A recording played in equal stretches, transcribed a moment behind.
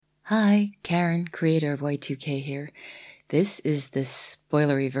Hi, Karen, creator of Y2K here. This is the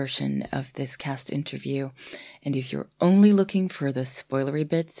spoilery version of this cast interview. And if you're only looking for the spoilery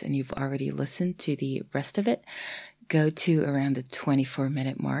bits and you've already listened to the rest of it, go to around the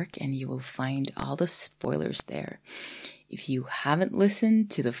 24-minute mark and you will find all the spoilers there. If you haven't listened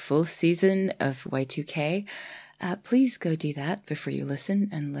to the full season of Y2K, please go do that before you listen,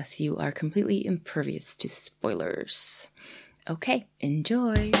 unless you are completely impervious to spoilers. Okay,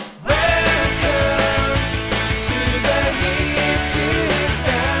 enjoy. Welcome to the year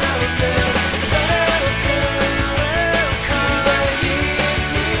 2000.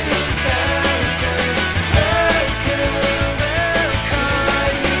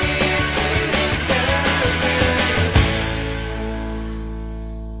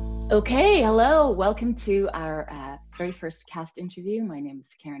 Okay, hello. Welcome to our very first cast interview. My name is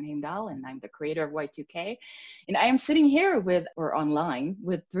Karen Heimdahl, and I'm the creator of Y2K. And I am sitting here online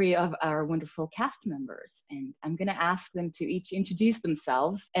with three of our wonderful cast members. And I'm going to ask them to each introduce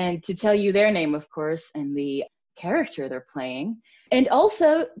themselves and to tell you their name, of course, and the character they're playing. And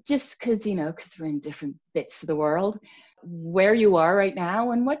also, just because we're in different bits of the world, where you are right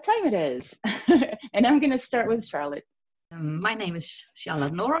now and what time it is. And I'm going to start with Charlotte. My name is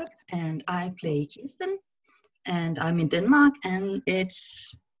Charlotte Norup, and I play Kirsten, and I'm in Denmark, and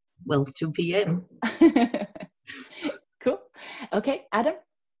it's, 2 p.m. Cool. Okay, Adam?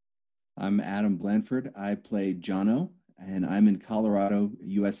 I'm Adam Blanford. I play Jono, and I'm in Colorado,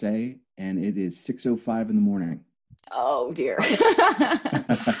 USA, and it is 6:05 in the morning. Oh, dear.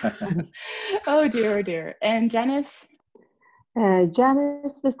 Oh, dear. And Janice?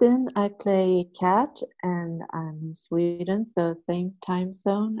 Janice Westin, I play Kat, and I'm in Sweden, so same time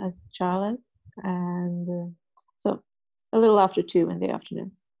zone as Charlotte, and so a little after 2 in the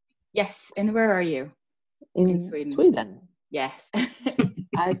afternoon. Yes, and where are you? In Sweden. Yes.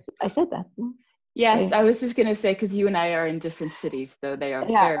 I said that. Yes, okay. I was just going to say, because you and I are in different cities, though they are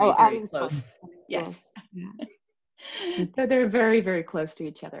very close. Yes. Yeah. So they're very, very close to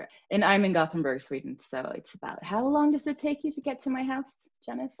each other. And I'm in Gothenburg, Sweden. So it's about, how long does it take you to get to my house,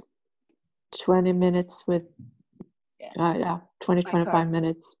 Janice? 20 minutes with, 25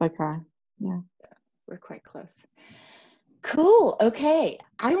 minutes by car. Yeah. We're quite close. Cool. Okay.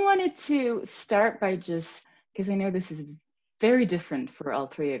 I wanted to start by because I know this is very different for all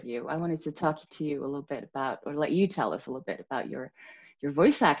three of you. I wanted to talk to you a little bit about, or let you tell us a little bit about your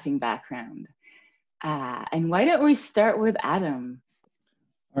voice acting background. And why don't we start with Adam?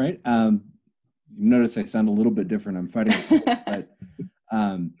 All right. You notice I sound a little bit different. I'm fighting, but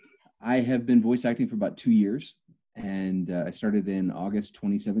I have been voice acting for about 2 years, and I started in August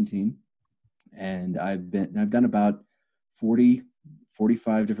 2017, and I've done about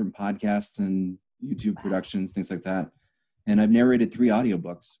 45 different podcasts and YouTube productions, things like that, and I've narrated 3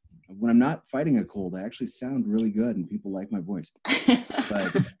 audiobooks. When I'm not fighting a cold, I actually sound really good, and people like my voice.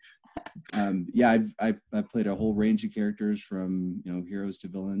 But I've played a whole range of characters from heroes to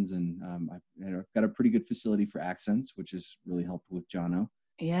villains, and I've got a pretty good facility for accents, which has really helped with Jono.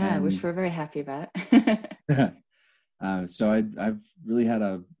 Yeah, which we're very happy about. So I've really had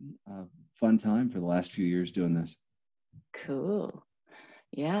a fun time for the last few years doing this. Cool.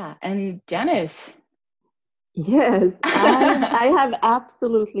 Yeah, and Janice. Yes, I have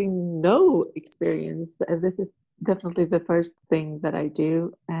absolutely no experience. This is definitely the first thing that I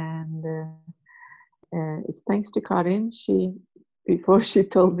do, and it's thanks to Karin. Before she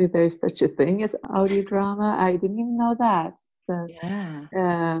told me there's such a thing as audio drama, I didn't even know that. So,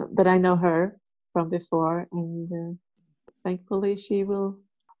 but I know her from before, and thankfully she will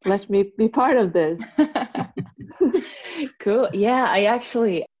let me be part of this. Cool. Yeah, I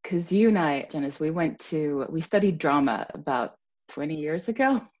actually, because you and I, Janice, we studied drama about 20 years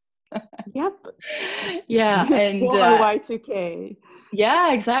ago. Yep. Yeah, and Y2K.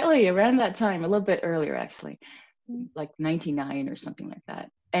 Yeah, exactly. Around that time, a little bit earlier, actually, like 99 or something like that.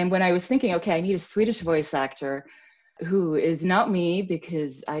 And when I was thinking, okay, I need a Swedish voice actor who is not me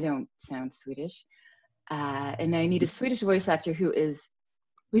because I don't sound Swedish, and I need a Swedish voice actor who is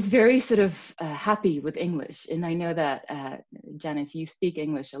very sort of happy with English. And I know that, Janice, you speak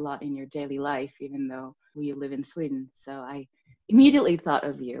English a lot in your daily life, even though we live in Sweden. So I immediately thought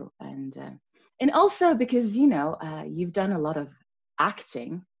of you. And also because, you've done a lot of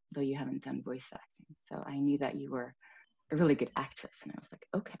acting, though you haven't done voice acting. So I knew that you were a really good actress. And I was like,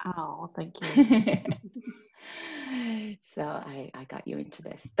 okay. Oh, thank you. So I got you into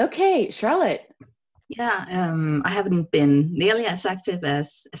this. Okay, Charlotte. Yeah, I haven't been nearly as active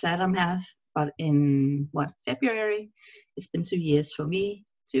as Adam have, but in February, it's been 2 years for me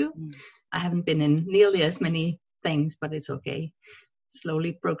too. I haven't been in nearly as many things, but it's okay.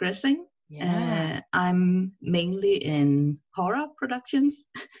 slowly progressing. Yeah. I'm mainly in horror productions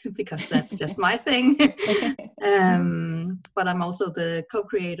because that's just my thing. But I'm also the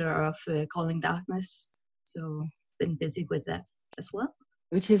co-creator of Calling Darkness, so been busy with that as well.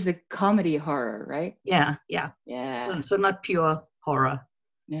 Which is a comedy horror, right? Yeah. So not pure horror.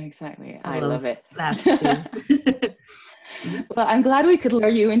 Yeah, exactly. I I love it. Laughs too. Well, I'm glad we could lure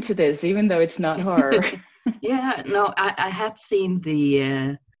you into this, even though it's not horror. Yeah, no, I had seen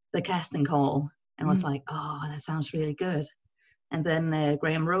the casting call and was like, oh, that sounds really good. And then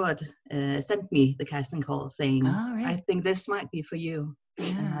Graham Rowan sent me the casting call saying, I think this might be for you.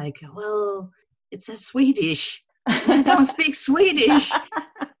 Yeah. And like, well, it says Swedish. I don't speak Swedish.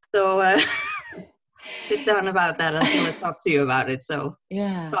 So sit down about that until I talk to you about it. So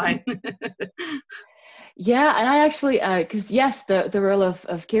it's fine. Yeah, and I actually, because yes, the role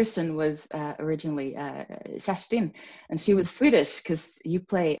of Kirsten was originally Kerstin, and she was Swedish because you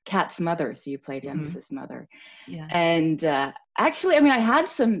play Kat's mother, so you play Janice's mother. Yeah. And actually, I mean, I had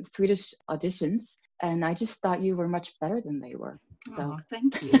some Swedish auditions, and I just thought you were much better than they were. So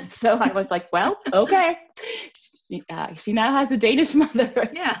thank you. So I was like, well, okay. She now has a Danish mother.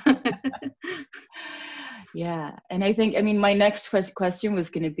 Yeah. Yeah, and I think, I mean, my next question was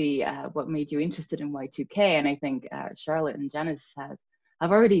going to be what made you interested in Y2K, and I think Charlotte and Janice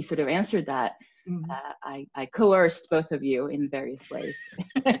have already sort of answered that. I coerced both of you in various ways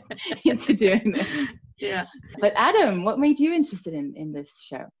into doing this. Yeah. But Adam, what made you interested in this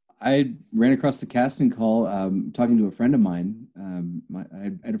show? I ran across the casting call talking to a friend of mine.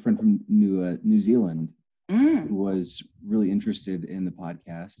 I had a friend from New Zealand who was really interested in the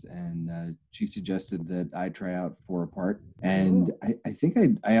podcast, and she suggested that I try out for a part. And I think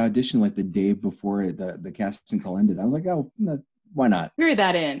I auditioned like the day before the casting call ended. I was like, oh, no, why not? Threw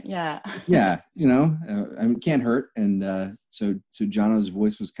that in, yeah. Yeah, I mean, it can't hurt. And so Jono's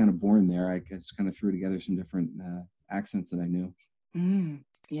voice was kind of born there. I just kind of threw together some different accents that I knew.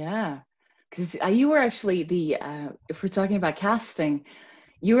 Yeah, because you were actually if we're talking about casting,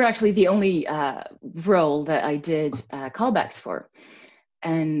 you were actually the only role that I did callbacks for.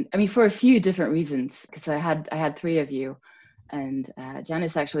 And I mean, for a few different reasons, because I had three of you, and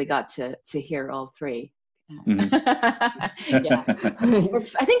Janice actually got to hear all three. Yeah,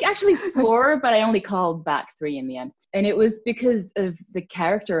 I think actually four, but I only called back three in the end. And it was because of the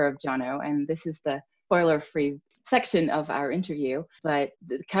character of Jono, and this is the spoiler-free section of our interview, but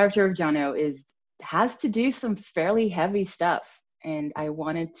the character of Jono has to do some fairly heavy stuff. And I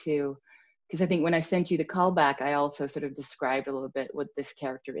wanted to, because I think when I sent you the callback, I also sort of described a little bit what this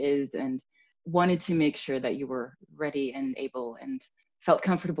character is, and wanted to make sure that you were ready and able and felt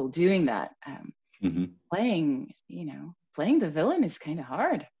comfortable doing that. Playing the villain is kind of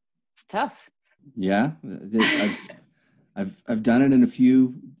hard. It's tough. Yeah, I've done it in a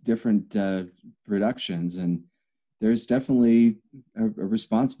few different productions, and there's definitely a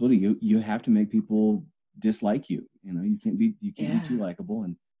responsibility. You have to make people dislike you. You can't be too likable.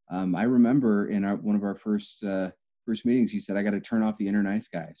 And I remember in one of our first meetings, you said, I got to turn off the inner nice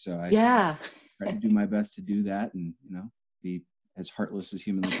guy. So I tried to do my best to do that, and be as heartless as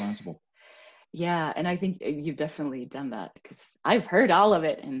humanly possible. Yeah, and I think you've definitely done that, because I've heard all of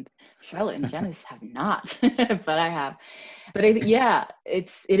it, and Charlotte and Janice have not, but I have. But I think,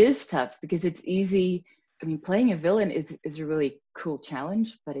 it is tough, because it's easy. I mean, playing a villain is a really cool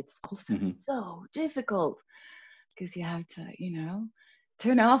challenge, but it's also so difficult, because you have to,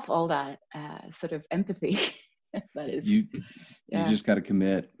 turn off all that sort of empathy. That is, you just got to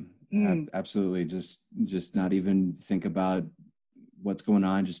commit. Absolutely, just not even think about what's going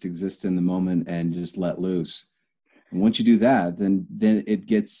on. Just exist in the moment and just let loose. And once you do that, then it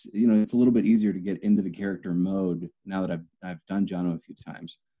gets, it's a little bit easier to get into the character mode. Now that I've done Jono a few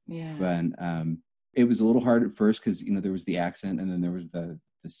times. Yeah. But it was a little hard at first, because there was the accent, and then there was the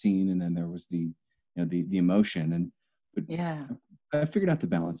scene, and then there was the the emotion, but I figured out the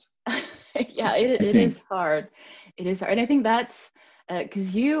balance. Yeah, it is hard. It is hard, and I think that's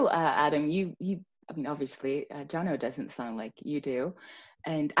because you, Adam, you. I mean, obviously, Jono doesn't sound like you do,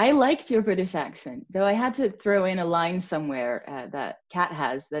 and I liked your British accent, though I had to throw in a line somewhere that Kat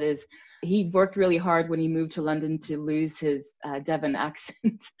has. That is, he worked really hard when he moved to London to lose his Devon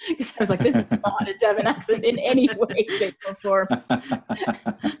accent, because I was like, this is not a Devon accent in any way, shape, or form.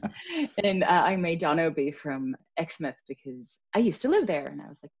 And I made Jono be from Exmouth, because I used to live there, and I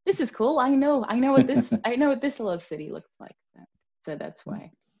was like, this is cool. I know what this little city looks like. So that's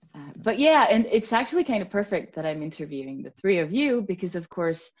why. But yeah, and it's actually kind of perfect that I'm interviewing the three of you, because of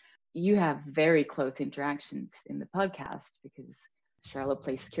course you have very close interactions in the podcast, because Charlotte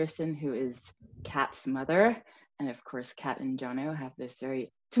plays Kirsten, who is Kat's mother, And of course, Kat and Jono have this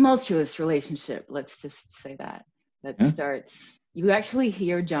very tumultuous relationship. Let's just say that starts. You actually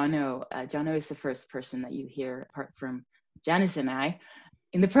hear Jono. Jono is the first person that you hear, apart from Janice and I,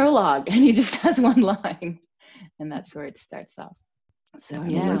 in the prologue, and he just has one line, and that's where it starts off. So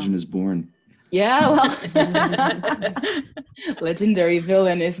and a legend is born. Yeah, well, legendary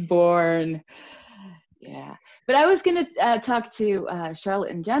villain is born. Yeah, but I was going to talk to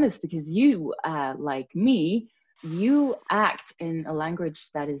Charlotte and Janice, because you, like me, you act in a language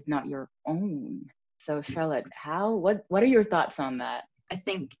that is not your own. So Charlotte, what are your thoughts on that? I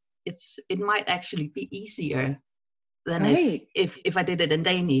think it might actually be easier than Right. if I did it in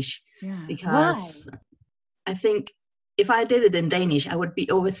Danish, Yeah. because I think if I did it in Danish, I would be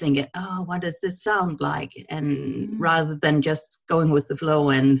overthinking, oh, what does this sound like? And rather than just going with the flow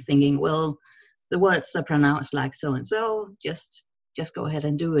and thinking, well, the words are pronounced like so and so, just go ahead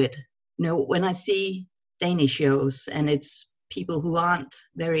and do it. You know, when I see Danish shows and it's people who aren't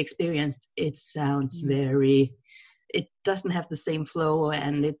very experienced, it sounds it doesn't have the same flow,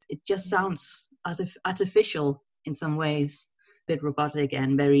 and it just sounds artificial in some ways, a bit robotic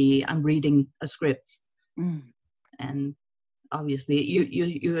and very, I'm reading a script. And obviously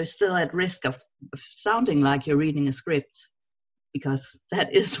you are still at risk of sounding like you're reading a script, because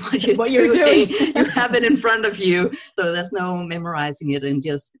that is what you're doing. You have it in front of you, so there's no memorizing it and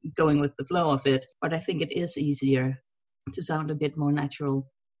just going with the flow of it. But I think it is easier to sound a bit more natural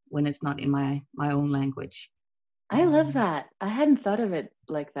when it's not in my own language. I love that. I hadn't thought of it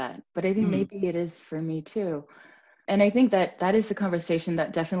like that, but I think maybe it is for me too. And I think that is the conversation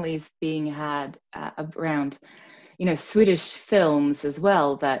that definitely is being had around, Swedish films as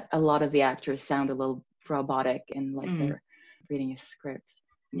well, that a lot of the actors sound a little robotic and like they're reading a script.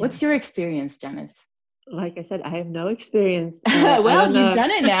 Yeah. What's your experience, Janice? Like I said, I have no experience. Well, you've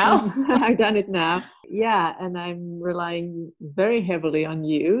done it now. I've done it now. Yeah, and I'm relying very heavily on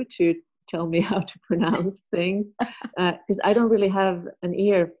you to tell me how to pronounce things, because I don't really have an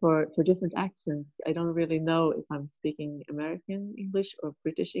ear for different accents. I don't really know if I'm speaking American English or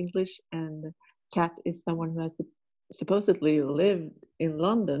British English. And Kat is someone who has supposedly lived in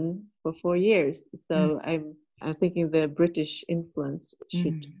London for 4 years. So I'm thinking the British influence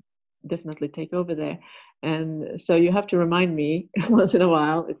should definitely take over there. And so you have to remind me once in a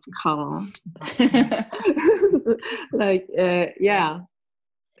while. It's calm. Yeah.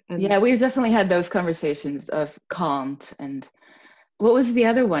 And yeah, we've definitely had those conversations of Kant, and what was the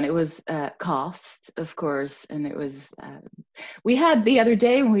other one? It was cost, of course, and it was we had the other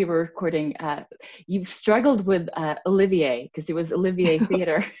day when we were recording. You struggled with Olivier, because it was Olivier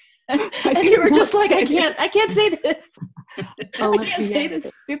Theater, and you were just like, I can't say this. I can't say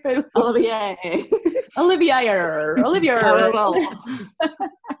this stupid Olivier.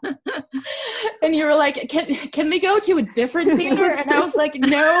 And you were like, can we go to a different theater? And I was like,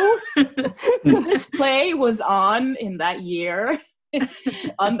 no. This play was on in that year at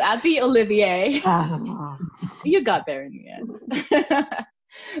the Olivier. You got there in the end.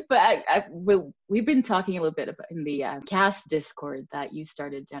 But we've been talking a little bit about in the cast Discord that you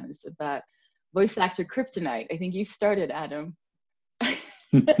started, Janice, about voice actor kryptonite. I think you started, Adam.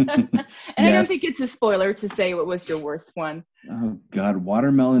 And yes. I don't think it's a spoiler to say what was your worst one. Oh God,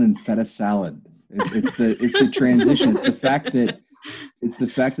 watermelon and feta salad. It's the transition. It's the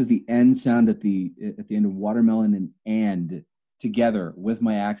fact that the end sound at the end of watermelon and together with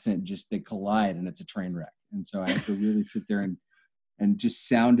my accent, just they collide and it's a train wreck. And so I have to really sit there and just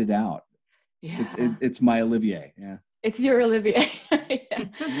sound it out. Yeah. It's my Olivier. Yeah. It's your Olivier. Yeah.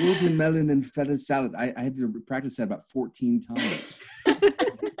 Rules and melon and feta salad. I had to practice that about 14 times.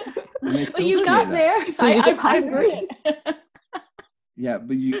 And I still you got there. I've heard it. Yeah,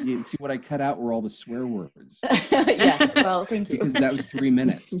 but you see what I cut out were all the swear words. Yeah, well, thank you. Because that was 3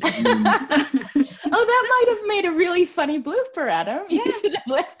 minutes. Oh, that might have made a really funny blooper, Adam. You should have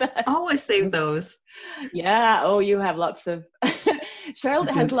left that. Always save those. Yeah. Oh, you have lots of.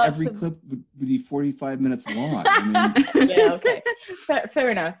 Charlotte has lots every of. Every clip would be 45 minutes long. Yeah. Okay.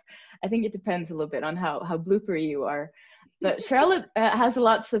 Fair enough. I think it depends a little bit on how bloopery you are. But Charlotte has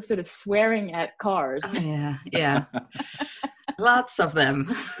lots of sort of swearing at cars. Oh, yeah. Lots of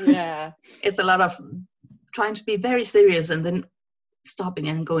them. Yeah. It's a lot of trying to be very serious and then stopping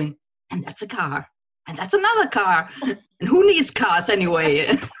and going, and that's a car. And that's another car. And who needs cars anyway?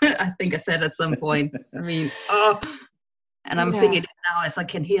 I think I said at some point. I mean, and I'm thinking now as I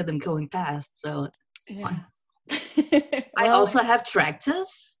can hear them going past. So it's fun. I also have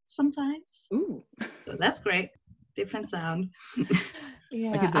tractors sometimes. Ooh. So that's great. Different sound.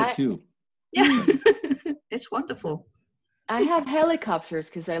 Yeah, I get that too. Yeah. It's wonderful. I have helicopters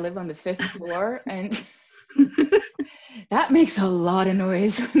because I live on the 5th floor, and That makes a lot of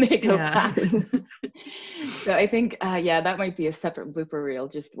noise when they go Yeah. past. So I think, that might be a separate blooper reel,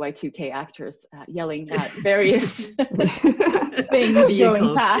 just Y2K actors yelling at various things going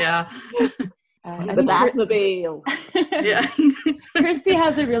Vehicles. past. Yeah. I The think Batmobile. Yeah. Kirsty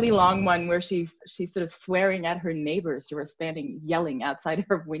has a really long one where she's sort of swearing at her neighbors who are standing yelling outside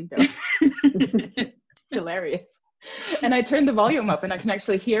her window. It's hilarious. And I turned the volume up and I can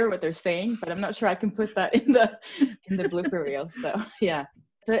actually hear what they're saying, but I'm not sure I can put that in the blooper reel. So yeah.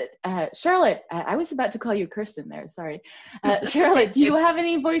 But Charlotte, I was about to call you Kirsten there. Sorry. Charlotte, okay. Do you have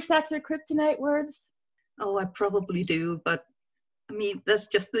any voice actor kryptonite words? Oh, I probably do, but I mean, that's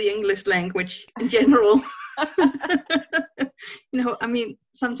just the English language in general. I mean,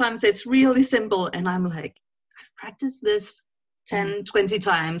 sometimes it's really simple and I'm like, I've practiced this 10, 20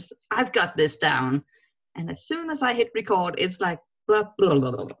 times. I've got this down. And as soon as I hit record, it's like, blah, blah,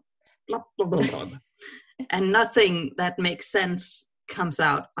 blah, blah, blah, blah, blah, blah. And nothing that makes sense comes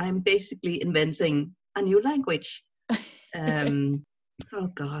out. I'm basically inventing a new language. Oh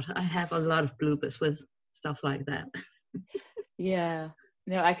God, I have a lot of bloopers with stuff like that. Yeah,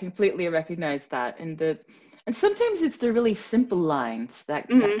 no, I completely recognize that. And sometimes it's the really simple lines that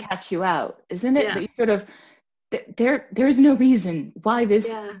catch you out, isn't it? Yeah. That you sort of, there's no reason why this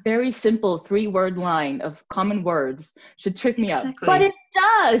very simple 3-word line of common words should trip me up. But it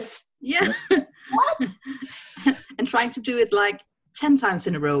does. Yeah. What? And trying to do it like 10 times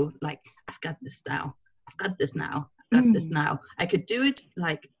in a row, like, I've got this now. I've got this now. I've got this now. I could do it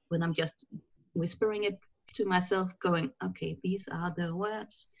like when I'm just whispering it to myself, going, okay, these are the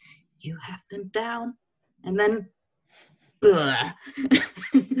words. You have them down. And then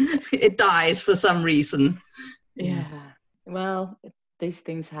it dies for some reason. Yeah. Well, these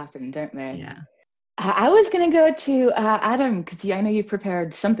things happen, don't they? Yeah. I was going to go to Adam, because I know you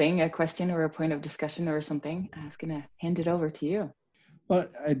prepared something, a question or a point of discussion or something. I was going to hand it over to you. Well,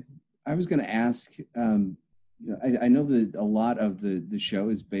 I was going to ask, I know that a lot of the show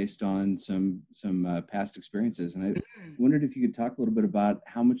is based on some past experiences, and I wondered if you could talk a little bit about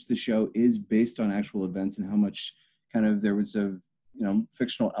how much the show is based on actual events and how much kind of there was a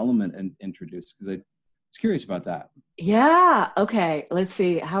fictional element introduced, because I was curious about that. Yeah. Okay. Let's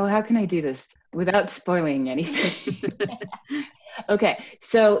see. How can I do this without spoiling anything? Okay.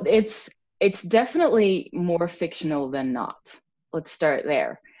 So it's definitely more fictional than not. Let's start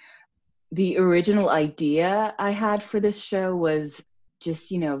there. The original idea I had for this show was just,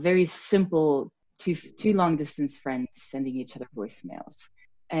 very simple, two long distance friends sending each other voicemails.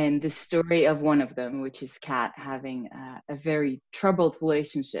 And the story of one of them, which is Kat, having a very troubled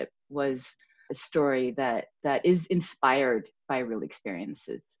relationship, was a story that is inspired by real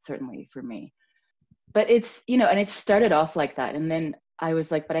experiences, certainly for me. But it's, and it started off like that. And then I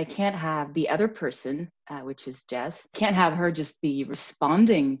was like, but I can't have the other person, which is Jess, can't have her just be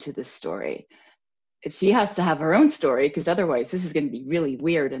responding to this story. She has to have her own story, because otherwise this is going to be really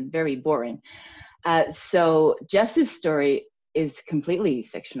weird and very boring. So Jess's story is completely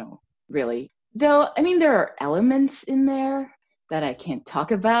fictional, really. Though, I mean, there are elements in there that I can't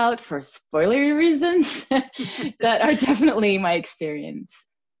talk about for spoilery reasons that are definitely my experience.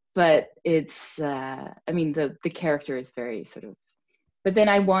 But it's, the character is very sort of, but then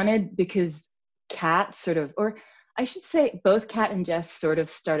I wanted, because Kat sort of, or I should say both Kat and Jess sort of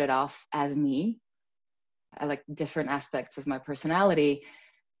started off as me. I like different aspects of my personality.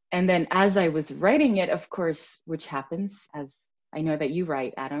 And then as I was writing it, of course, which happens, as I know that you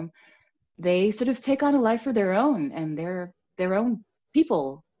write, Adam, they sort of take on a life of their own, and they're their own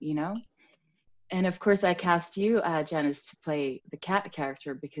people, And of course, I cast you, Janice, to play the Kat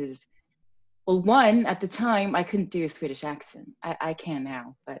character because, well, one, at the time, I couldn't do a Swedish accent. I can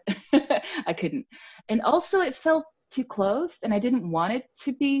now, but I couldn't. And also, it felt too close, and I didn't want it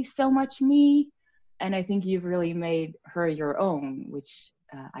to be so much me. And I think you've really made her your own, which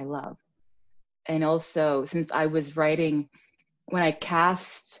I love. And also, since I was writing, when I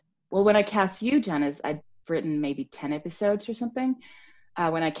cast you, Janice, I'd written maybe 10 episodes or something.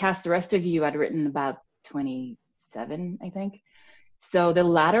 When I cast the rest of you, I'd written about 27, I think. So the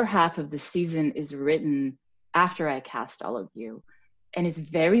latter half of the season is written after I cast all of you, and is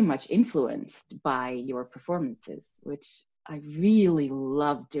very much influenced by your performances, which I really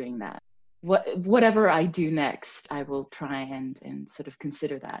love doing that. Whatever I do next, I will try and sort of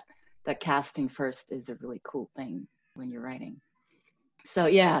consider that casting first is a really cool thing when you're writing. So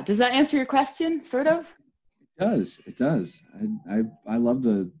yeah, does that answer your question, sort of? It does. I love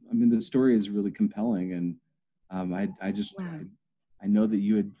the story is really compelling, and I know that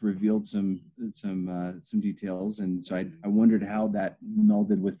you had revealed some details, and so I wondered how that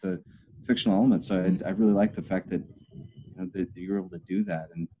melded with the fictional elements. So I really like the fact that, that you're able to do that.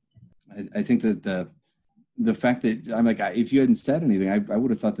 And I think that the fact that I'm like, if you hadn't said anything, I would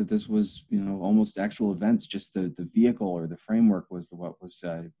have thought that this was, almost actual events. Just the vehicle or the framework was what was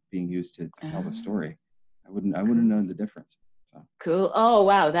being used to tell the story. I wouldn't have known the difference. So. Cool. Oh,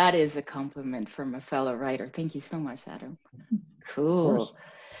 wow. That is a compliment from a fellow writer. Thank you so much, Adam. Cool.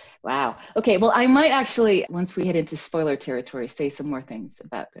 Wow. Okay. Well, I might actually, once we head into spoiler territory, say some more things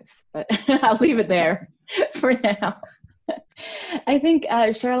about this, but I'll leave it there for now. I think,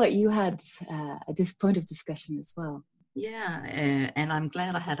 Charlotte, you had a point of discussion as well. Yeah, and I'm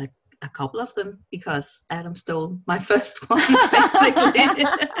glad I had a couple of them because Adam stole my first one, basically.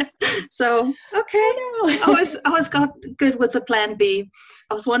 So, okay. I was got good with the plan B.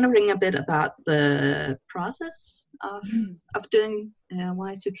 I was wondering a bit about the process of doing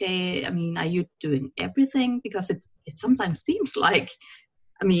Y2K. I mean, are you doing everything? Because it sometimes seems like,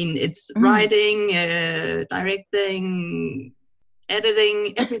 it's writing, directing,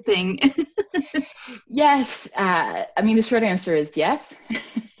 editing, everything. Yes. The short answer is yes.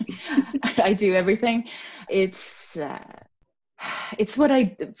 I do everything. It's what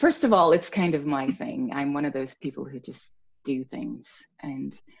first of all, it's kind of my thing. I'm one of those people who just do things,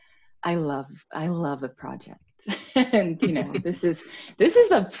 and I love a project. And this is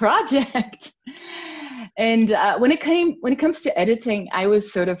a project. And when it comes to editing, I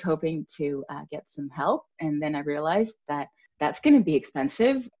was sort of hoping to get some help, and then I realized that that's going to be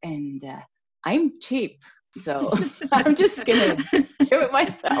expensive, and I'm cheap, so I'm just going to do it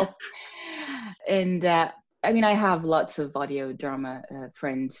myself. And I have lots of audio drama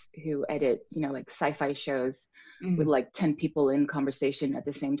friends who edit, like sci-fi shows with like 10 people in conversation at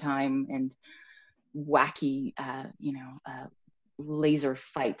the same time, and wacky, laser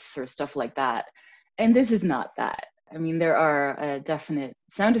fights or stuff like that. And this is not that. There are definite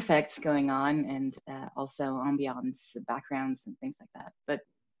sound effects going on, and also ambience, backgrounds, and things like that. But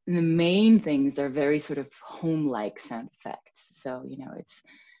the main things are very sort of home-like sound effects. So,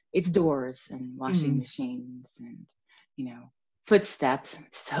 it's doors and washing machines and, footsteps,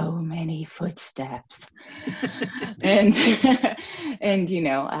 so many footsteps. and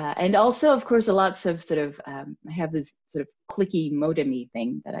and also, of course, lots of sort of, I have this sort of clicky modem-y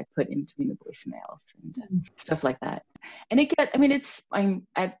thing that I put in between the voicemails and stuff like that. And I'm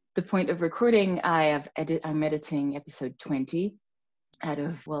at the point of recording. I'm editing episode 20 out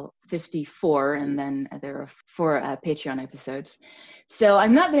of 54, and then there are 4 Patreon episodes. So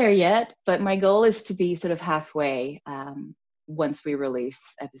I'm not there yet, but my goal is to be sort of halfway once we release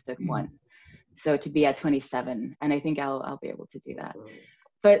episode 1. So to be at 27, and I think I'll be able to do that.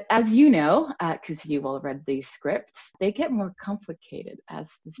 But as you know, because you've all read these scripts, they get more complicated as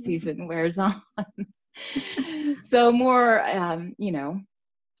the season wears on. So more,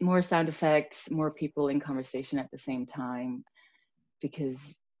 more sound effects, more people in conversation at the same time, because,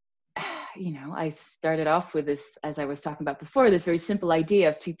 I started off with this, as I was talking about before, this very simple idea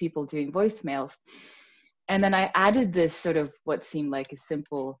of 2 people doing voicemails. And then I added this sort of what seemed like a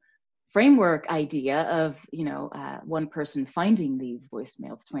simple framework idea of, one person finding these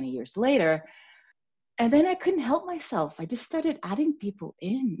voicemails 20 years later. And then I couldn't help myself. I just started adding people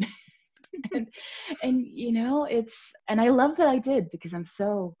in. and and I love that I did, because I'm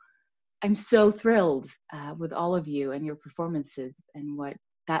so thrilled with all of you and your performances and what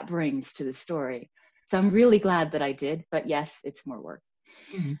that brings to the story. So I'm really glad that I did, but yes, it's more work.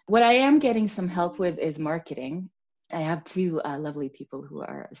 What I am getting some help with is marketing. I have 2 lovely people who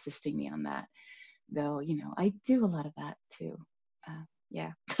are assisting me on that, though, I do a lot of that too.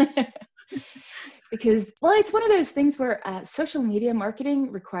 Yeah. Because, it's one of those things where social media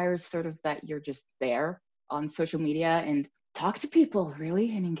marketing requires sort of that you're just there on social media and talk to people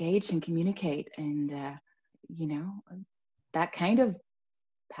really and engage and communicate. And, that kind of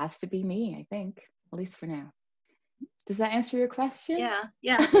has to be me, I think, at least for now. Does that answer your question? Yeah.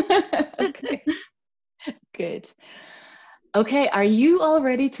 Okay. Good. Okay, are you all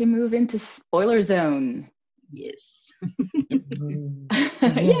ready to move into spoiler zone? Yes.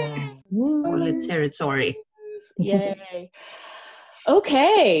 Yay! Spoiler territory. Yay.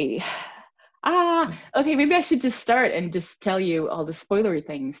 Okay. Okay, maybe I should just start and just tell you all the spoilery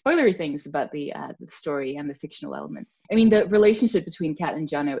things about the story and the fictional elements. The relationship between Kat and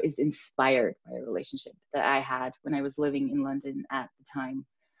Jono is inspired by a relationship that I had when I was living in London at the time.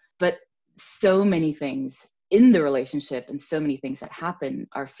 But so many things in the relationship and so many things that happen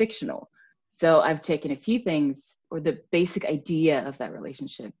are fictional. So I've taken a few things, or the basic idea of that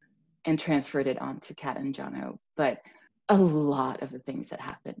relationship, and transferred it onto Kat and Jono. But a lot of the things that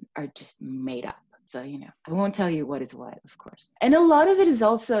happen are just made up. So, I won't tell you what is what, of course. And a lot of it is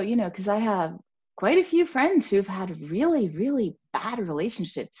also, because I have quite a few friends who've had really, really bad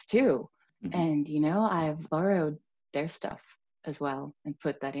relationships too. And, I've borrowed their stuff as well and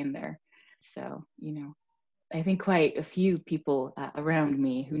put that in there. So, I think quite a few people around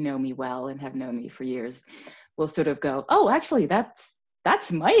me who know me well and have known me for years will sort of go, oh, actually,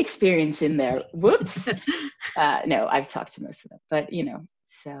 that's my experience in there. Whoops. No, I've talked to most of them, but,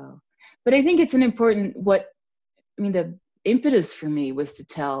 but I think it's an important, the impetus for me was to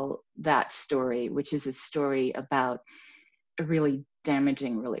tell that story, which is a story about a really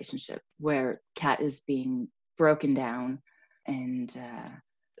damaging relationship where Kat is being broken down. And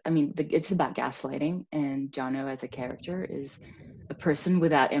it's about gaslighting, and Jono as a character is a person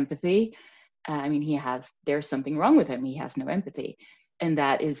without empathy. There's something wrong with him. He has no empathy. And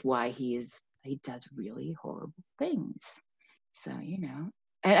that is why he does really horrible things. So,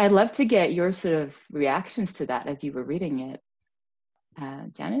 and I'd love to get your sort of reactions to that as you were reading it.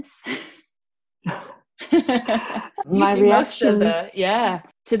 Janice? My reactions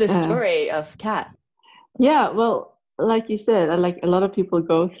to the story of Kat. Yeah, well, like you said, like a lot of people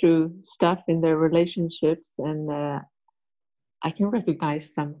go through stuff in their relationships, and I can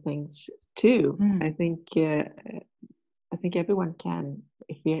recognize some things too. I think everyone can,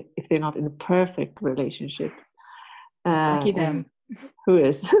 if they're not in a perfect relationship. Lucky them. Who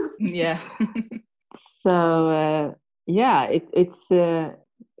is? Yeah. So it's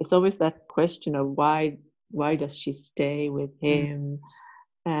always that question of why does she stay with him?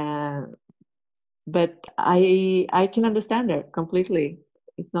 But I can understand her completely.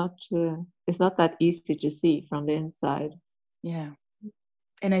 It's not that easy to see from the inside. Yeah.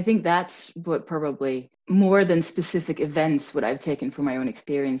 And I think that's what probably, more than specific events, what I've taken from my own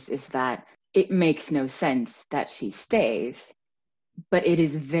experience is that it makes no sense that she stays, but it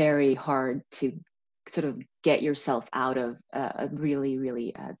is very hard to sort of get yourself out of a really,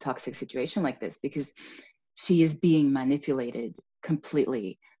 really toxic situation like this, because she is being manipulated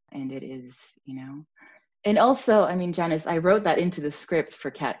completely. And it is, and also, Janice, I wrote that into the script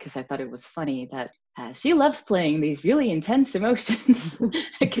for Kat because I thought it was funny that she loves playing these really intense emotions,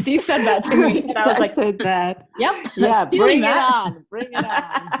 because you said that to me. And I was like, said that. Yep. Yeah, bring it on.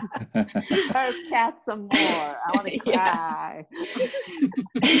 Serve Kat some more. I want to cry.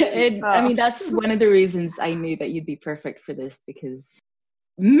 That's one of the reasons I knew that you'd be perfect for this, because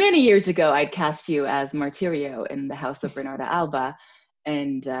many years ago, I'd cast you as Martirio in The House of Bernarda Alba.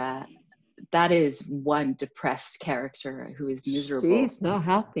 And that is one depressed character who is miserable. She's not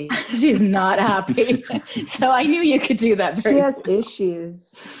happy. She's not happy. So I knew you could do that. She has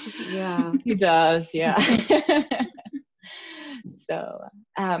issues. Yeah. She does, yeah. So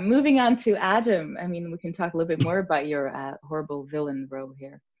moving on to Adam, we can talk a little bit more about your horrible villain role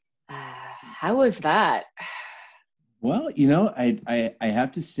here. How was that? Well, I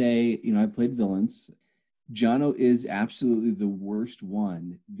have to say, I played villains. Jono is absolutely the worst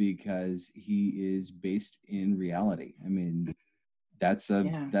one because he is based in reality. Those are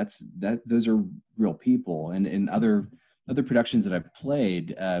real people. And in other productions that I've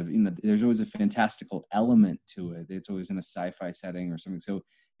played, there's always a fantastical element to it. It's always in a sci-fi setting or something. So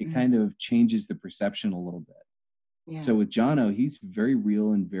it kind of changes the perception a little bit. Yeah. So with Jono, he's very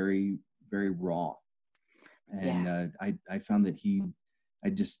real and very, very raw. And I found that he's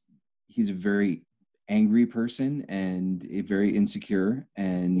a very angry person and a very insecure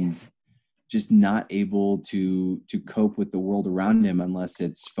and just not able to cope with the world around him unless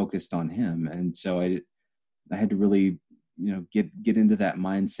it's focused on him. And so I had to really, get into that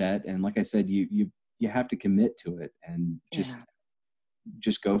mindset. And like I said, you have to commit to it and just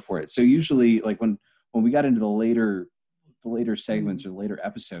go for it. So usually, like when we got into the later segments or the later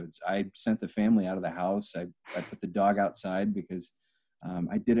episodes, I sent the family out of the house. I put the dog outside because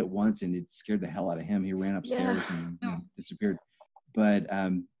I did it once and it scared the hell out of him. He ran upstairs and disappeared. But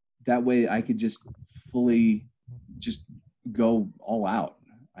that way I could just fully just go all out.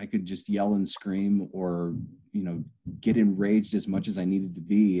 I could just yell and scream or, get enraged as much as I needed to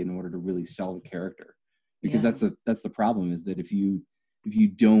be in order to really sell the character. Because that's the problem, is that if you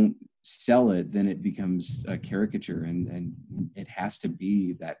don't sell it, then it becomes a caricature, and it has to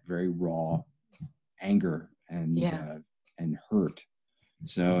be that very raw anger and hurt.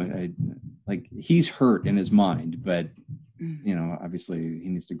 So he's hurt in his mind, but obviously he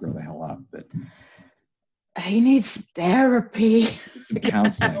needs to grow the hell up. But he needs therapy. Some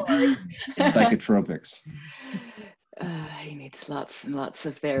counseling, psychotropics. He needs lots and lots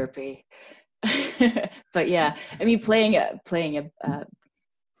of therapy. But playing a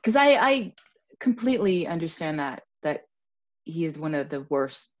because I completely understand that he is one of the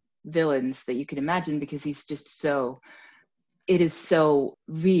worst villains that you can imagine, because he's just so, it is so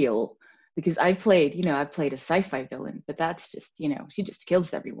real. Because I've played a sci-fi villain, but that's just, she just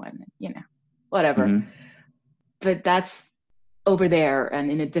kills everyone, whatever. Mm-hmm. But that's over there and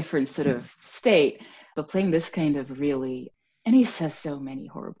in a different sort of state. But playing this kind of really, and he says so many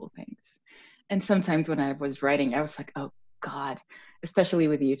horrible things. And sometimes when I was writing, I was like, oh God, especially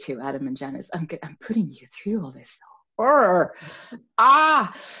with you two, Adam and Janice, I'm putting you through all this horror.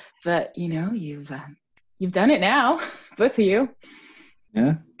 But you've done it now, both of you.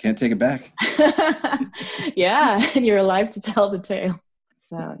 Yeah, can't take it back. Yeah, and you're alive to tell the tale.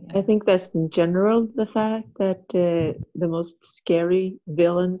 So yeah. I think that's in general the fact that the most scary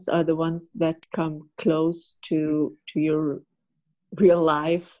villains are the ones that come close to your real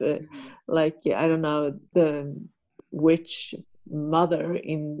life. Like, I don't know, the witch mother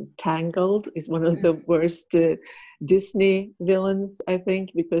in Tangled is one of the worst Disney villains, I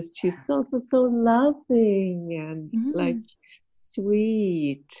think, because she's also so loving and like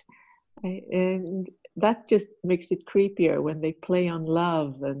sweet, and that just makes it creepier when they play on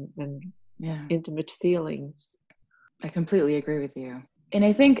love and intimate feelings. I completely agree with you. And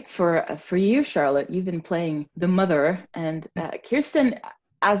I think for you, Charlotte, you've been playing the mother, and Kirsten,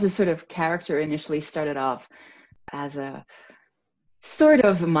 as a sort of character, initially started off as a sort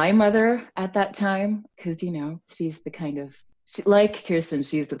of my mother at that time, because she's the kind of, like Kirsten,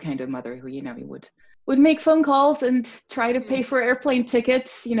 she's the kind of mother who would make phone calls and try to pay for airplane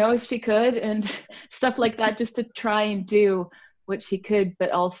tickets, if she could, and stuff like that, just to try and do what she could.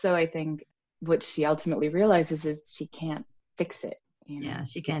 But also, I think what she ultimately realizes is she can't fix it. Yeah,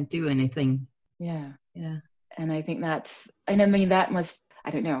 she can't do anything. Yeah. Yeah. And I think that must,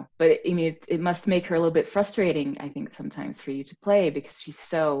 I don't know, but it must make her a little bit frustrating, I think, sometimes for you to play, because she's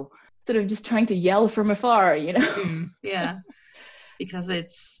so sort of just trying to yell from afar, Yeah. Because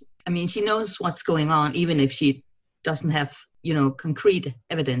she knows what's going on, even if she doesn't have, concrete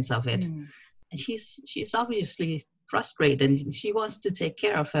evidence of it. And she's obviously frustrated, and she wants to take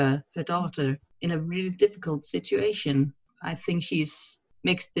care of her daughter in a really difficult situation. I think she's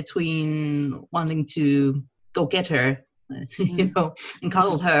mixed between wanting to go get her, and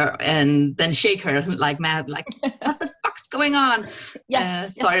cuddle her and then shake her like mad, like, what the fuck's going on?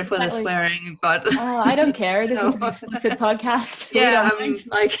 Yes. Sorry for the swearing, but I don't care. This is an explicit podcast. Yeah,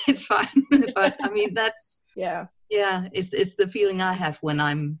 it's fine. But that's it's the feeling I have when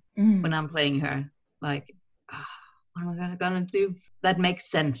I'm playing her. Like, what am I gonna do? That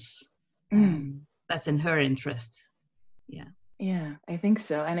makes sense. That's in her interest. Yeah, I think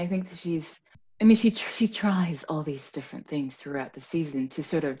so. And I think that she tries all these different things throughout the season to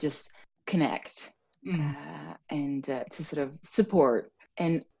sort of just connect and to sort of support.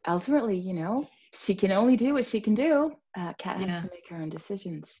 And ultimately, she can only do what she can do. Kat has to make her own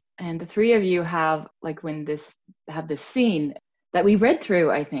decisions. And the three of you have this scene that we read through,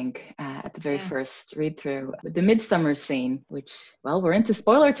 I think, at the very first read through, the midsummer scene, which, well, we're into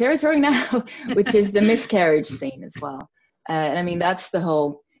spoiler territory now, which is the miscarriage scene as well. And that's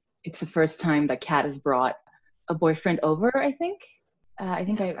it's the first time that Kat has brought a boyfriend over, I think. I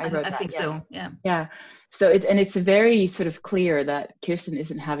think I wrote that. I think so, yeah. Yeah. So it's very sort of clear that Kirsten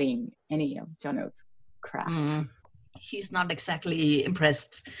isn't having any of Jono's crap. She's not exactly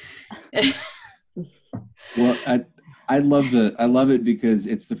impressed. Well, I love it because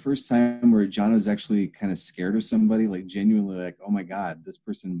it's the first time where Jono's actually kind of scared of somebody, like genuinely like, oh my God, this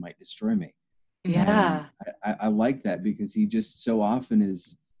person might destroy me. Yeah. I like that, because he just so often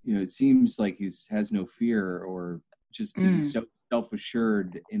is, it seems like he has no fear, or just he's so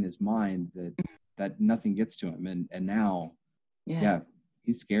self-assured in his mind that nothing gets to him. And now,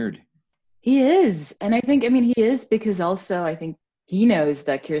 he's scared. He is. And I think, he is, because also I think he knows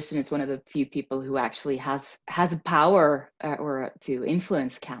that Kirsten is one of the few people who actually has a power or to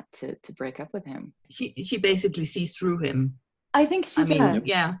influence Kat to break up with him. She basically sees through him. I think she does.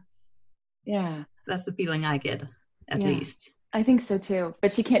 Yeah. That's the feeling I get, at least. I think so too.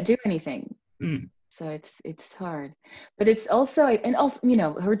 But she can't do anything. So it's hard. But it's also, and also,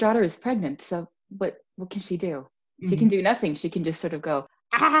 her daughter is pregnant. So what can she do? She can do nothing. She can just sort of go,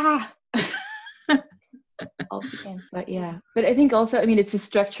 all she can. But but I think also, it's the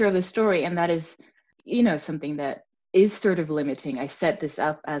structure of the story, and that is, something that is sort of limiting. I set this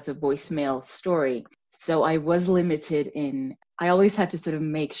up as a voicemail story, so I was limited in, I always had to sort of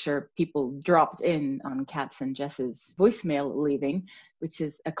make sure people dropped in on Kat's and Jess's voicemail leaving, which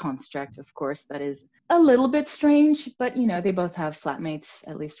is a construct, of course, that is a little bit strange, but they both have flatmates,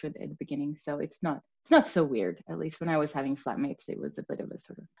 at least at the beginning, so it's not so weird. At least when I was having flatmates, it was a bit of a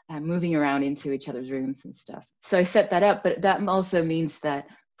sort of moving around into each other's rooms and stuff. So I set that up, but that also means that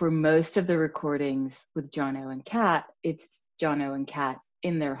for most of the recordings with Jono and Kat, it's Jono and Kat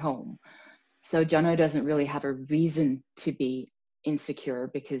in their home. So Jono doesn't really have a reason to be insecure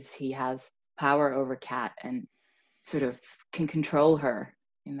because he has power over Kat and sort of can control her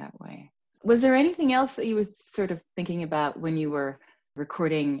in that way. Was there anything else that you was sort of thinking about when you were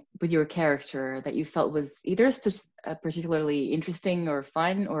recording with your character that you felt was either particularly interesting or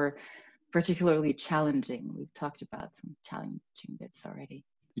fun or particularly challenging? We've talked about some challenging bits already.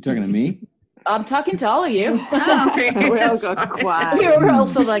 You talking to me? I'm talking to all of you. Oh, okay. We all got quiet. We were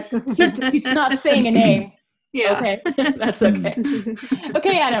also like, he's not saying a name. Yeah. Okay, that's okay.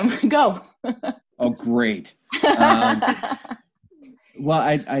 Okay, Adam, go. Oh, great. Well,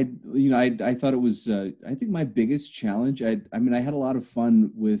 I thought it was. I think my biggest challenge. I mean, I had a lot of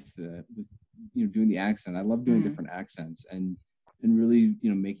fun with doing the accent. I love doing different accents and really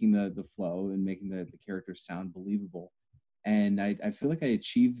making the flow and making the characters sound believable. And I feel like I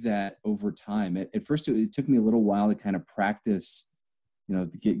achieved that over time. At first, it took me a little while to kind of practice,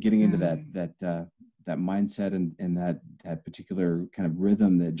 getting into that mindset and that particular kind of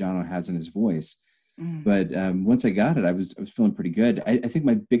rhythm that Jono has in his voice. But once I got it, I was feeling pretty good. I think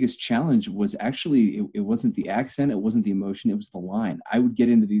my biggest challenge was actually, it wasn't the accent, it wasn't the emotion, it was the line. I would get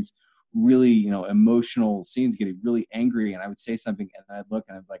into these really, emotional scenes, getting really angry, and I would say something, and then I'd look,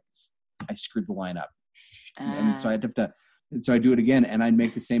 and I'd like, I screwed the line up. And so I'd have to, so I do it again, and I'd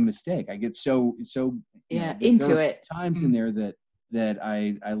make the same mistake. I get so into it. Times in there that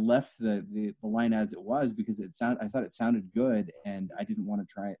I left the line as it was because I thought it sounded good, and I didn't want to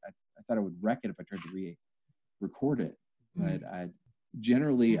try it. I thought I would wreck it if I tried to re-record it. But I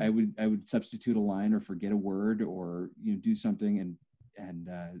would substitute a line or forget a word or do something, and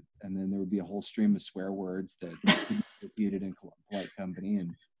then there would be a whole stream of swear words that could be repeated in polite company,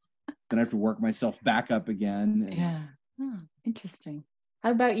 and then I have to work myself back up again. Yeah. Oh, interesting.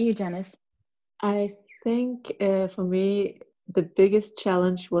 How about you, Janice? I think for me, the biggest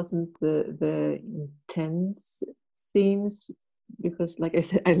challenge wasn't the intense scenes, because like I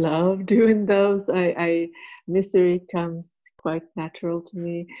said, I love doing those. Mystery comes quite natural to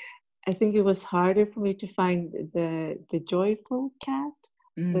me. I think it was harder for me to find the joyful Kat,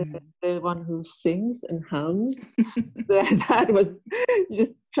 the one who sings and hums. that was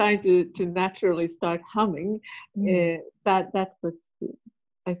just trying to naturally start humming. That was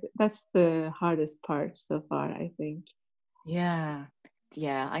that's the hardest part so far, I think. Yeah,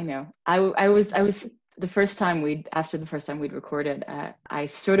 I know. I was the first time we'd recorded, I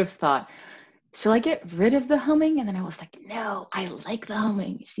sort of thought, shall I get rid of the humming? And then I was like, no, I like the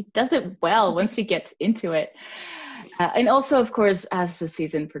humming. She does it well once she gets into it. And also, of course, as the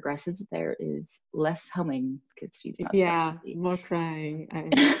season progresses, there is less humming because she's not more crying.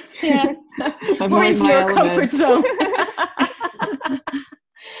 More into your comfort zone.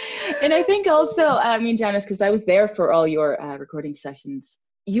 And I think also, Janice, because I was there for all your recording sessions,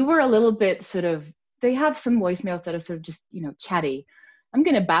 you were a little bit sort of, they have some voicemails that are sort of just, chatty. I'm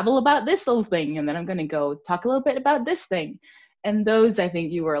going to babble about this little thing, and then I'm going to go talk a little bit about this thing. And those, I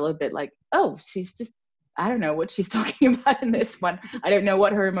think you were a little bit like, oh, she's just, I don't know what she's talking about in this one. I don't know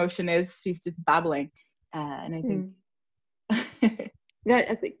what her emotion is. She's just babbling. And I think... Yeah,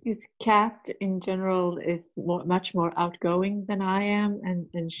 I think this Kat in general is much more outgoing than I am,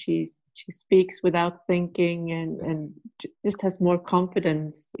 and she speaks without thinking and just has more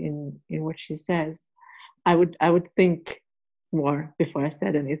confidence in what she says. I would think more before I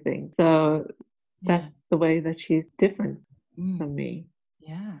said anything. So that's the way that she's different from me.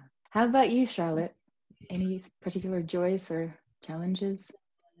 Yeah. How about you, Charlotte? Any particular joys or challenges?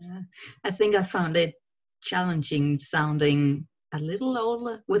 I think I found it challenging sounding a little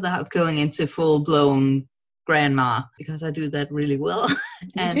older without going into full-blown grandma, because I do that really well.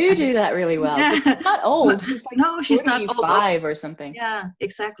 You do that really well. Yeah. She's not old. She's like no, she's not old. 5 or something. Yeah,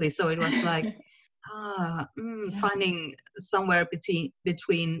 exactly. So it was like finding somewhere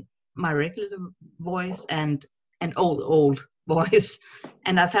between my regular voice and an old voice.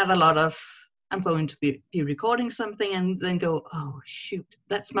 And I've had a lot of, I'm going to be recording something and then go, oh shoot,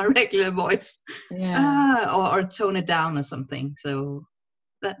 that's my regular voice. Yeah. Or tone it down or something. So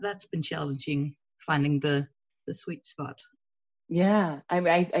that's been challenging, finding the sweet spot. Yeah,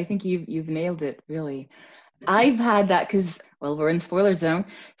 I think you've nailed it, really. I've had that because, well, we're in spoiler zone.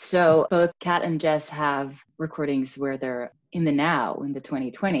 So both Kat and Jess have recordings where they're in the now, in the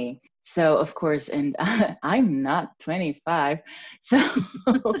 2020. So of course, and I'm not 25.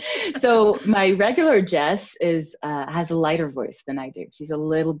 So my regular Jess has a lighter voice than I do. She's a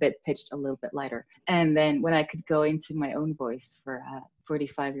little bit pitched, a little bit lighter. And then when I could go into my own voice for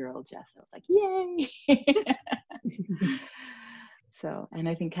 45-year-old Jess, I was like, yay! So, and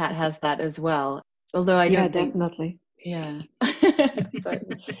I think Kat has that as well. Although I don't think, definitely. Yeah. But,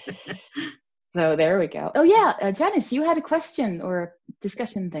 so there we go. Oh yeah, Janice, you had a question or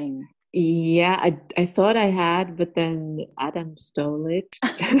discussion thing. Yeah, I thought I had, but then Adam stole it.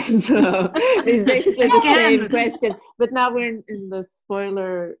 So it's basically the same question. But now we're in the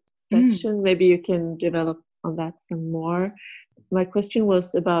spoiler section. Maybe you can develop on that some more. My question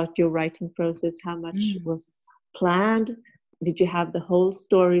was about your writing process. How much was planned? Did you have the whole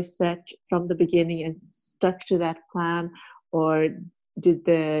story set from the beginning and stuck to that plan? Or did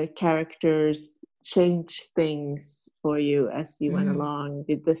the characters change things for you as you went along?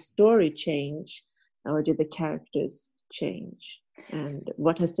 Did the story change, or did the characters change? And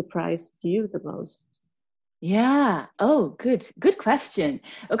what has surprised you the most? Yeah. Oh, good question.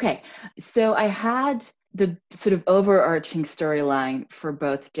 Okay, so I had the sort of overarching storyline for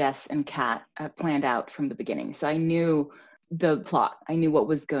both Jess and Kat planned out from the beginning. So I knew the plot. I knew what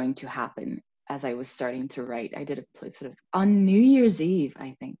was going to happen as I was starting to write. I did a sort of on New Year's Eve,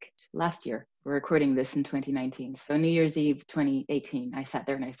 I think, last year. We're recording this in 2019. So New Year's Eve 2018, I sat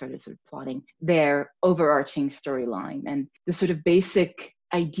there and I started sort of plotting their overarching storyline. And the sort of basic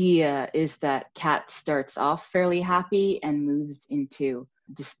idea is that Kat starts off fairly happy and moves into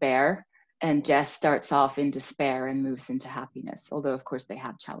despair. And Jess starts off in despair and moves into happiness, although of course they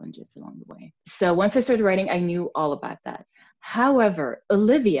have challenges along the way. So once I started writing, I knew all about that. However,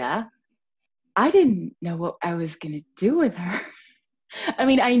 Olivia, I didn't know what I was going to do with her. I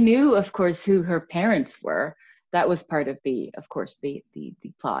mean, I knew, of course, who her parents were. That was part of the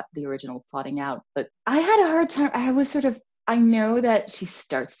plot, the original plotting out. But I had a hard time. I know that she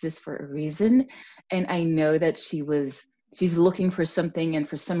starts this for a reason. And I know that she's looking for something. And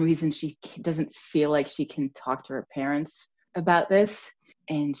for some reason, she doesn't feel like she can talk to her parents about this.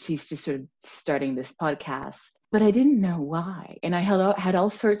 And she's just sort of starting this podcast. But I didn't know why. And I had all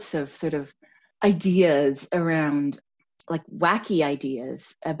sorts of sort of ideas around, like wacky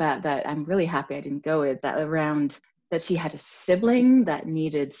ideas about that. I'm really happy I didn't go with that, around that she had a sibling that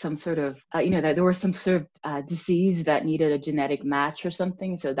needed some sort of, that there was some sort of disease that needed a genetic match or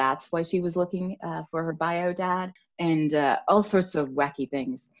something. So that's why she was looking for her bio dad, and all sorts of wacky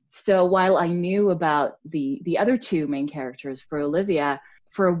things. So while I knew about the other two main characters for Olivia,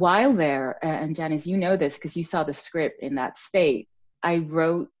 for a while there, and Janice, you know this because you saw the script in that state, I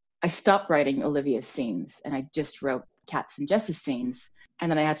stopped writing Olivia's scenes and I just wrote Kat's and Jess's scenes. And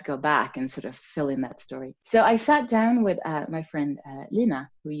then I had to go back and sort of fill in that story. So I sat down with my friend Lina,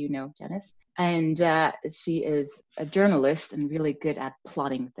 who you know, Janice, and she is a journalist and really good at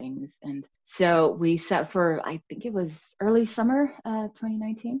plotting things. And so we sat for, I think it was early summer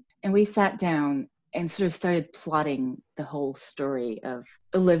 2019, and we sat down and sort of started plotting the whole story of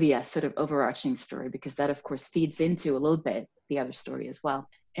Olivia, sort of overarching story, because that of course feeds into a little bit the other story as well.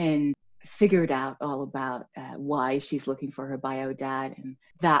 And figured out all about why she's looking for her bio dad, and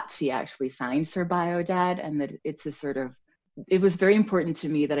that she actually finds her bio dad, and that it's a sort of, it was very important to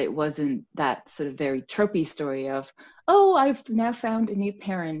me that it wasn't that sort of very tropey story of, oh, I've now found a new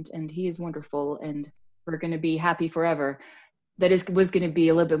parent and he is wonderful and we're going to be happy forever. That was going to be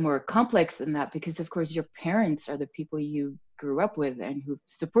a little bit more complex than that, because of course your parents are the people you grew up with and who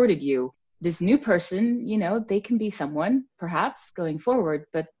supported you. This new person, they can be someone perhaps going forward,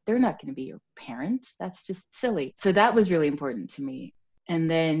 but they're not going to be your parent. That's just silly. So that was really important to me. And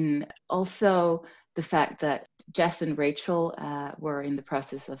then also the fact that Jess and Rachel were in the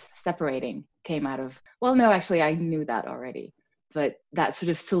process of separating came out of, well, no, actually, I knew that already, but that sort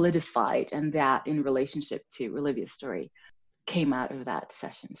of solidified, and that in relationship to Olivia's story came out of that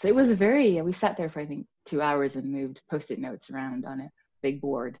session. So it was we sat there for, I think, 2 hours and moved Post-it notes around on a big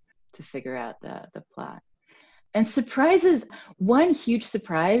board to figure out the plot. And surprises, one huge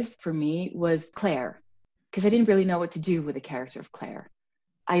surprise for me was Claire, because I didn't really know what to do with the character of Claire.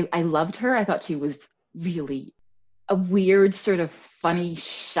 I loved her. I thought she was really a weird, sort of funny,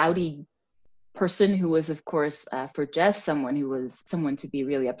 shouty person who was, of course, for Jess, someone to be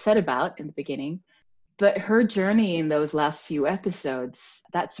really upset about in the beginning. But her journey in those last few episodes,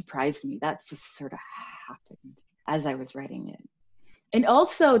 that surprised me. That just sort of happened as I was writing it. And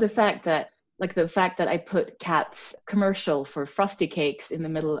also the fact that I put Kat's commercial for Frosty Cakes in the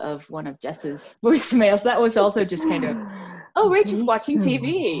middle of one of Jess's voicemails, that was also just kind of, oh, Rachel's watching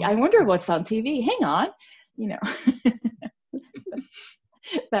TV. I wonder what's on TV. Hang on,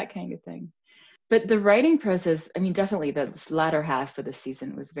 that kind of thing. But the writing process, I mean, definitely the latter half of the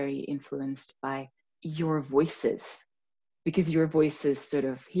season was very influenced by your voices, because your voices, sort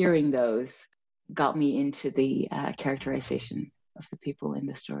of hearing those, got me into the characterization of the people in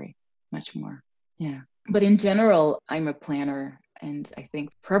the story much more. Yeah. But in general, I'm a planner And I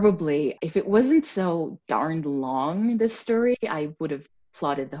think probably if it wasn't so darned long, this story, I would have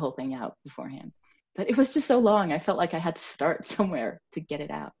plotted the whole thing out beforehand. But it was just so long. I felt like I had to start somewhere to get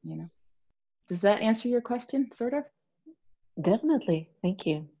it out, you know. Does that answer your question, sort of? Definitely. Thank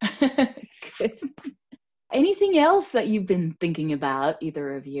you. Good. Anything else that you've been thinking about,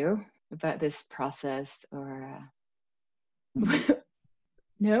 either of you, about this process, or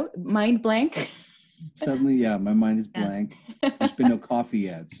no? Mind blank? Suddenly, yeah, my mind is blank. There's been no coffee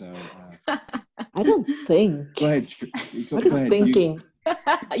yet, so. I don't think. Go ahead. What is thinking?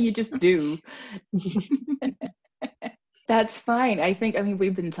 You just do. That's fine. I mean,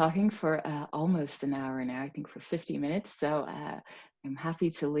 we've been talking for almost an hour now, I think for 50 minutes. So I'm happy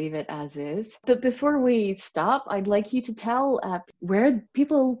to leave it as is. But before we stop, I'd like you to tell where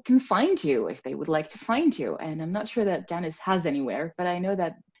people can find you if they would like to find you. And I'm not sure that Janice has anywhere, but I know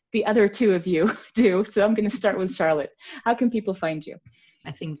that the other two of you do. So I'm going to start with Charlotte. How can people find you?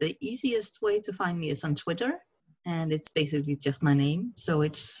 I think the easiest way to find me is on Twitter. And it's basically just my name. So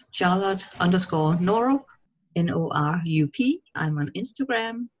it's Charlotte_Norup. Norup. I'm on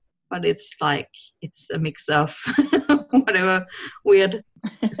Instagram, but it's a mix of whatever weird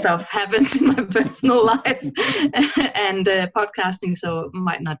stuff happens in my personal life and podcasting, so it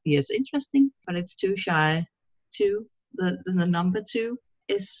might not be as interesting, but it's 2shy. The number 2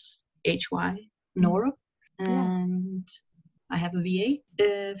 is HY Norup, and I have a VA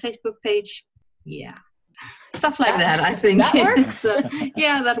Facebook page. Yeah. Stuff like that, I think. That works.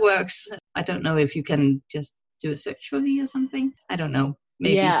 Yeah, that works. I don't know if you can just do a search for me or something. I don't know.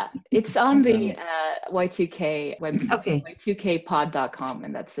 Maybe. Yeah, it's on the Y2K website, okay. y2kpod.com,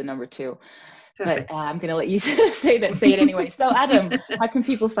 and that's the number 2. Perfect. But I'm going to let you say it anyway. So Adam, how can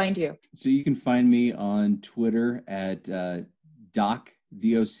people find you? So you can find me on Twitter at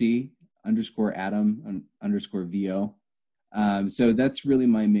doc_Adam_VO. So that's really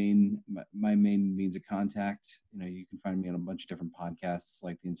my main means of contact. You know, you can find me on a bunch of different podcasts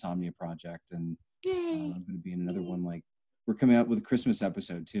like the Insomnia Project, and I'm going to be in another one. Like, we're coming out with a Christmas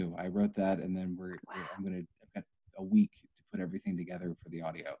episode too. I wrote that, and then I've got a week to put everything together for the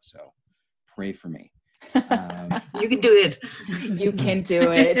audio. So pray for me. You can do it. You can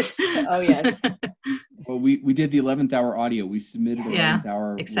do it. Oh yes. Well, we did the 11th hour audio. We submitted 11th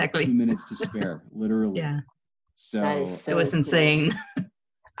hour exactly. with 2 minutes to spare, literally. Yeah. So it was insane.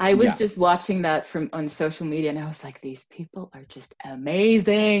 I was just watching that on social media, and I was like, these people are just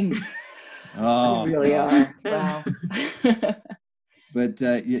amazing. Oh, they really are. Wow. But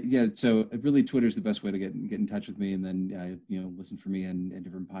so really Twitter's the best way to get in touch with me, and then listen for me in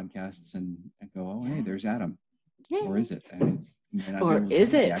different podcasts and go, oh hey, there's Adam. Yeah. Or is it? Or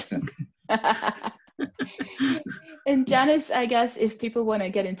is it? Accent. And Janice, I guess if people want to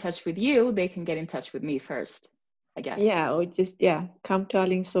get in touch with you, they can get in touch with me first, I guess. Yeah, or just come to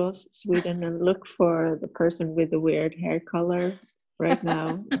Alingsås, Sweden, and look for the person with the weird hair color. Right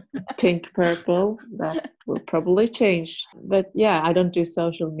now, it's pink purple. That will probably change. But I don't do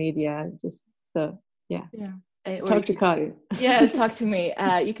social media. Talk to Kari. Yes, talk to me.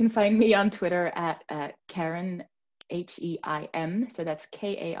 You can find me on Twitter at Karin Heim. So that's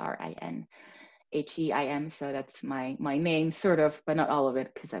Karin Heim. So that's my name, sort of, but not all of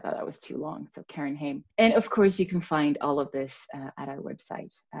it, because I thought that was too long. So Karin Heim. And of course, you can find all of this at our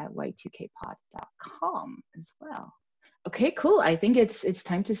website, y2kpod.com as well. Okay, cool. I think it's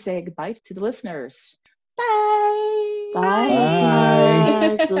time to say goodbye to the listeners. Bye. Bye.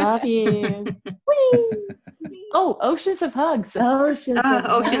 Listeners. Love you. Oh, oceans of hugs. Oceans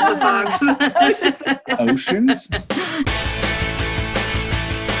of hugs. Oceans?